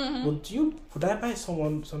present. Mm-hmm. Would I buy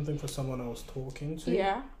something for someone I was talking to?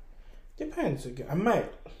 Yeah. Depends again. I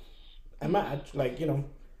might like, you know,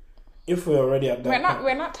 if we're already at that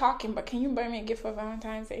we're not talking, but can you buy me a gift for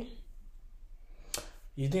Valentine's Day?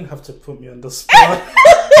 You didn't have to put me on the spot.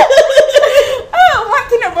 One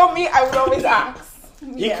thing about me, I would always ask.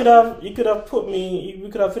 You could have put me. We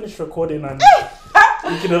could have finished recording and. But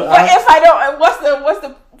if I don't, what's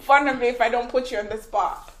the fun of it if I don't put you on the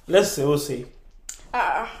spot? We'll see.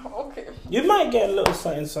 Okay. You might get a little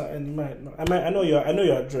something. You might not. I know your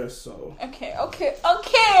address, so. Okay. That's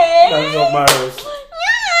what matters.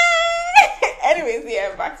 Anyways,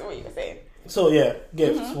 yeah, back to what you were saying. So yeah,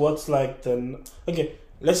 gifts. Mm-hmm. What's like the okay?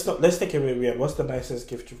 Let's take it away weird. What's the nicest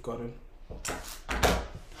gift you've gotten?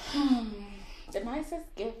 The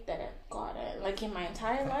nicest gift that I've gotten, like in my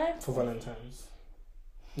entire life. For Valentine's.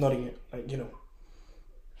 Not in it, like, you know.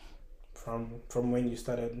 From when you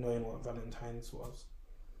started knowing what Valentine's was.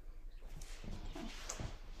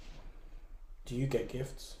 Do you get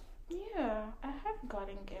gifts? Yeah, I have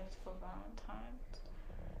gotten gifts for Valentine's.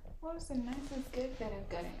 What was the nicest gift that I've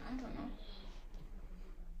gotten? I don't know.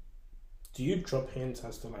 Do you drop hints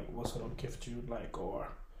as to like what sort of gift you would like, or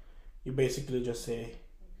you basically just say,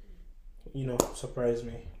 you know, surprise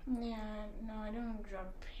me? Yeah, no, I don't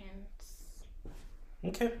drop hints.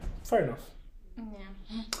 Okay, fair enough.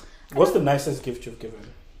 Yeah. What's the nicest gift you've given?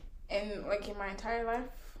 In my entire life?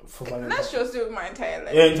 For Valentine's. Let's just do my entire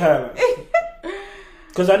life. Your entire life.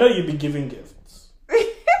 Because I know you've been giving gifts.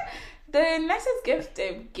 The nicest gift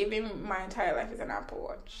they've given my entire life is an Apple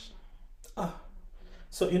Watch.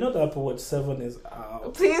 So you know the Apple Watch 7 is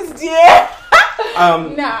out. Please, dear.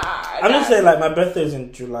 I'm just saying, like, my birthday is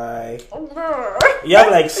in July. You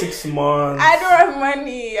have like 6 months. I don't have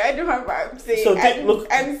money. I don't have. I'm saving. So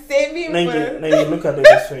I'm saving. Then you look at it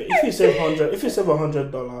this way. If you save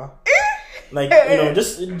 $100, like, you know,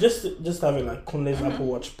 just have it like Kunle's Apple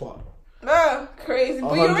Watch pot. Oh, crazy!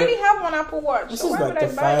 But you already have one Apple Watch. This is like the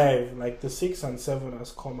 5, like the 6 and 7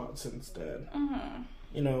 has come out since then. Mm-hmm.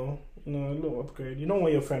 You know, a little upgrade. You don't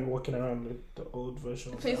want your friend walking around with the old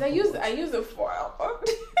version. Please, I use the foil.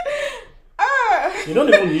 You don't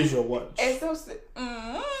even use your watch. It's so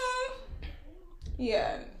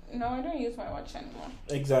yeah. No, I don't use my watch anymore.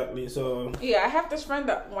 Exactly. So yeah, I have this friend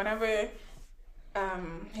that whenever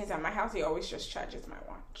he's at my house, he always just charges my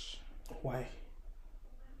watch. Why?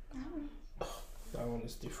 That one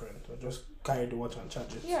is different. I just carry the watch and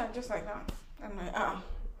charge it. Yeah, just like that. I'm like,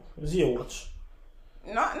 Is it your watch?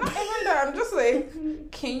 Not even that. I'm just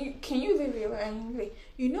like, can you leave it? And like,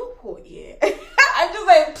 you know what? Yeah. I'm just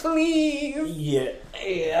like, please. Yeah.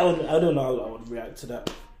 I don't know how I would react to that.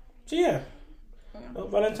 So yeah. Well,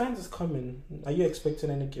 Valentine's is coming. Are you expecting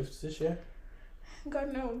any gifts this year?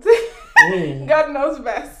 God knows. God knows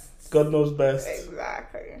best. God knows best.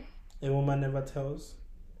 Exactly. A woman never tells.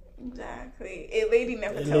 Exactly. A lady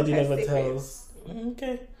never tells.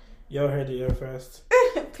 Okay. Y'all heard it here first.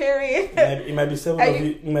 Period. It might be seven of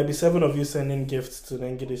you. It might be 7 of you sending gifts to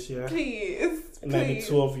Nengi this year. Please. It might be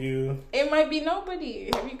 2 of you. It might be nobody.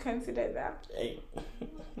 Have you considered that? Hey,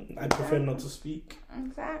 I prefer not to speak.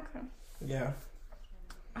 Exactly. Yeah.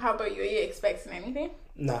 How about you? Are you expecting anything?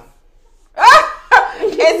 Nah.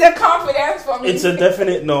 It's a confidence for me. It's a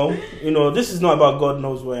definite no. You know, this is not about God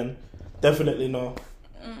knows when. Definitely no.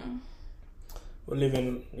 We're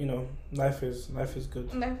living, you know, life is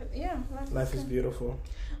good. Life is beautiful.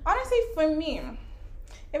 Honestly, for me,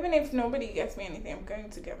 even if nobody gets me anything, I'm going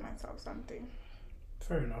to get myself something.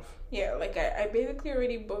 Fair enough. Yeah, like I basically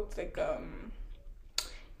already booked like a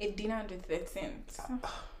dinner on the 13th.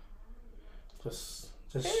 Just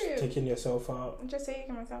taking yourself out. I'm just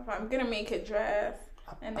taking myself out. I'm gonna make a dress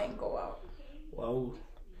and then go out. Wow.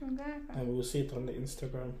 Exactly. And we'll see it on the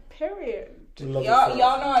Instagram. Period. Y'all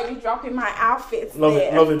know I be dropping my outfits. Love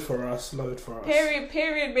it for us.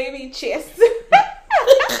 Period, baby. Cheers.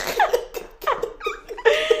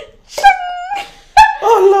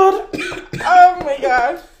 Oh Lord. Oh my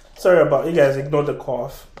gosh. Sorry about you guys. Ignore the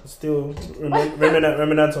cough. Still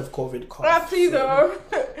remnants of COVID cough. Please though.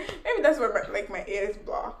 Maybe that's why my ear is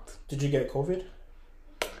blocked. Did you get COVID?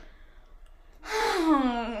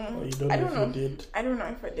 Or you don't know if you did? I don't know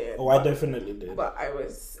if I did. Oh, I definitely did. But I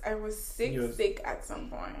was sick at some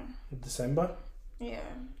point. December? Yeah.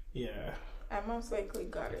 Yeah. I most likely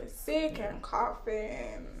got it sick and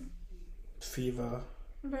coughing. Fever.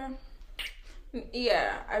 But,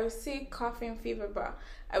 yeah, I was sick, coughing, fever, but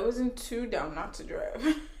I wasn't too down not to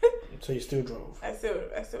drive. So you still drove? I still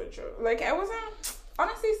drove. Like, I wasn't...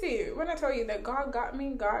 Honestly, see, when I tell you that God got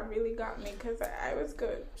me, God really got me because I was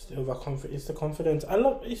good. It's the overconfidence. It's the confidence. I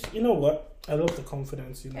love it. You know what? I love the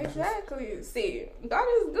confidence. You know. Exactly. See, God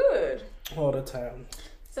is good. All the time.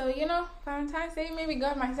 So, you know, Valentine's Day, maybe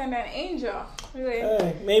God might send an angel. Really.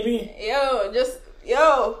 Hey, maybe.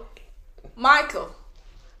 Yo, Michael,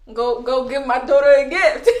 go give my daughter a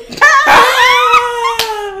gift.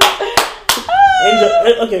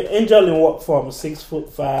 Angel in what form?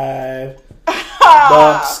 6'5",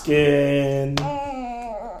 dark skin.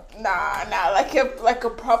 Nah, like a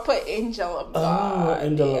proper angel of God. Oh,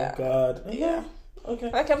 angel of God. Yeah. Okay.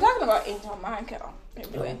 Like I'm talking about Angel Michael.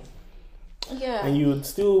 Maybe. Yeah. And you would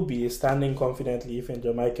still be standing confidently if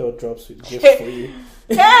Angel Michael drops with gifts for you.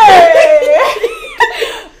 Hey!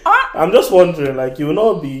 I'm just wondering, like, you will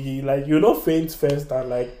not be, like, you will not faint first and,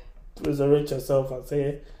 like, resurrect yourself and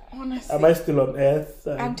say, honestly, am I still on earth?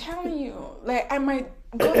 I'm telling you, like, I might,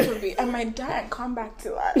 God forbid, I might die and come back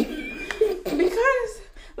to life. Because,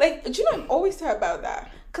 like, do you know, I always talk about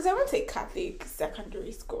that. Because I went to a Catholic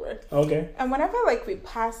secondary school, right? Okay. And whenever, like, we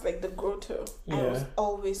passed, like, the grotto, I was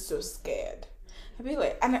always so scared. I'd be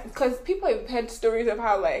like, and because people have heard stories of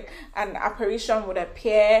how, like, an apparition would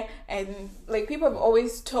appear, and, like, people have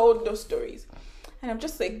always told those stories. And I'm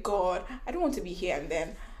just like, God, I don't want to be here, and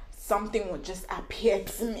then something would just appear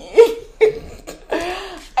to me.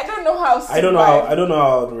 I don't know how. I don't know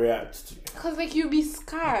how I would react to it. Because, like, you'll be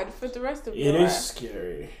scared for the rest of your life. It is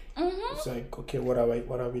scary. Mm-hmm. It's like, okay, what are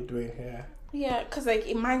we doing here? Yeah, because, like,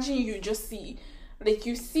 imagine you just see, like,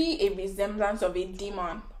 you see a resemblance of a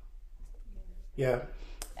demon. Yeah.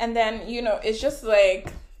 And then, you know, it's just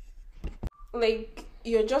like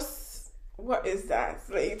you're just, what is that?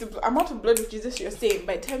 Like, the amount of blood of Jesus you're saying,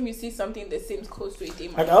 by the time you see something that seems close to a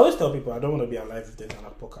demon. Like, I always tell people, I don't want to be alive if there's an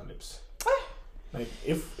apocalypse. Like,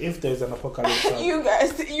 if there's an apocalypse. You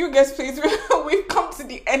guys, please, we've come to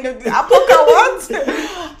the end of the apocalypse.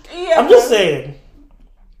 Yeah. I'm just saying.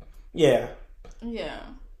 Yeah. Yeah.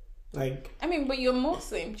 Like, I mean, but you're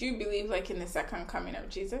Muslim. Do you believe, like, in the second coming of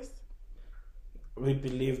Jesus? We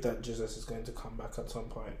believe that Jesus is going to come back at some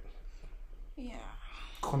point. Yeah.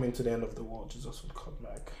 Coming to the end of the world, Jesus will come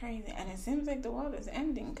back. Crazy. And it seems like the world is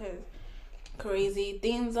ending because crazy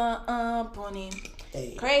things are happening.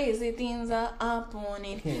 Hey. Crazy things are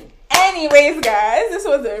happening. Anyways, guys, this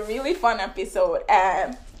was a really fun episode.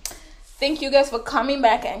 Thank you guys for coming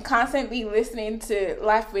back and constantly listening to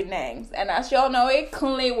Life with Nangs. And as y'all know,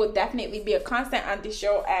 Kunle will definitely be a constant on the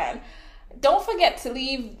show. And don't forget to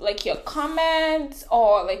leave, like, your comments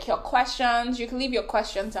or, like, your questions. You can leave your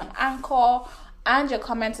questions on Anchor and your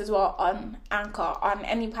comments as well on Anchor on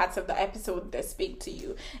any parts of the episode that speak to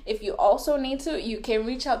you. If you also need to, you can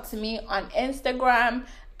reach out to me on Instagram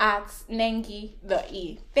at Nengi the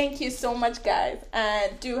E. Thank you so much, guys,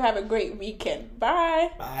 and do have a great weekend. Bye.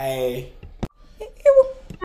 Bye.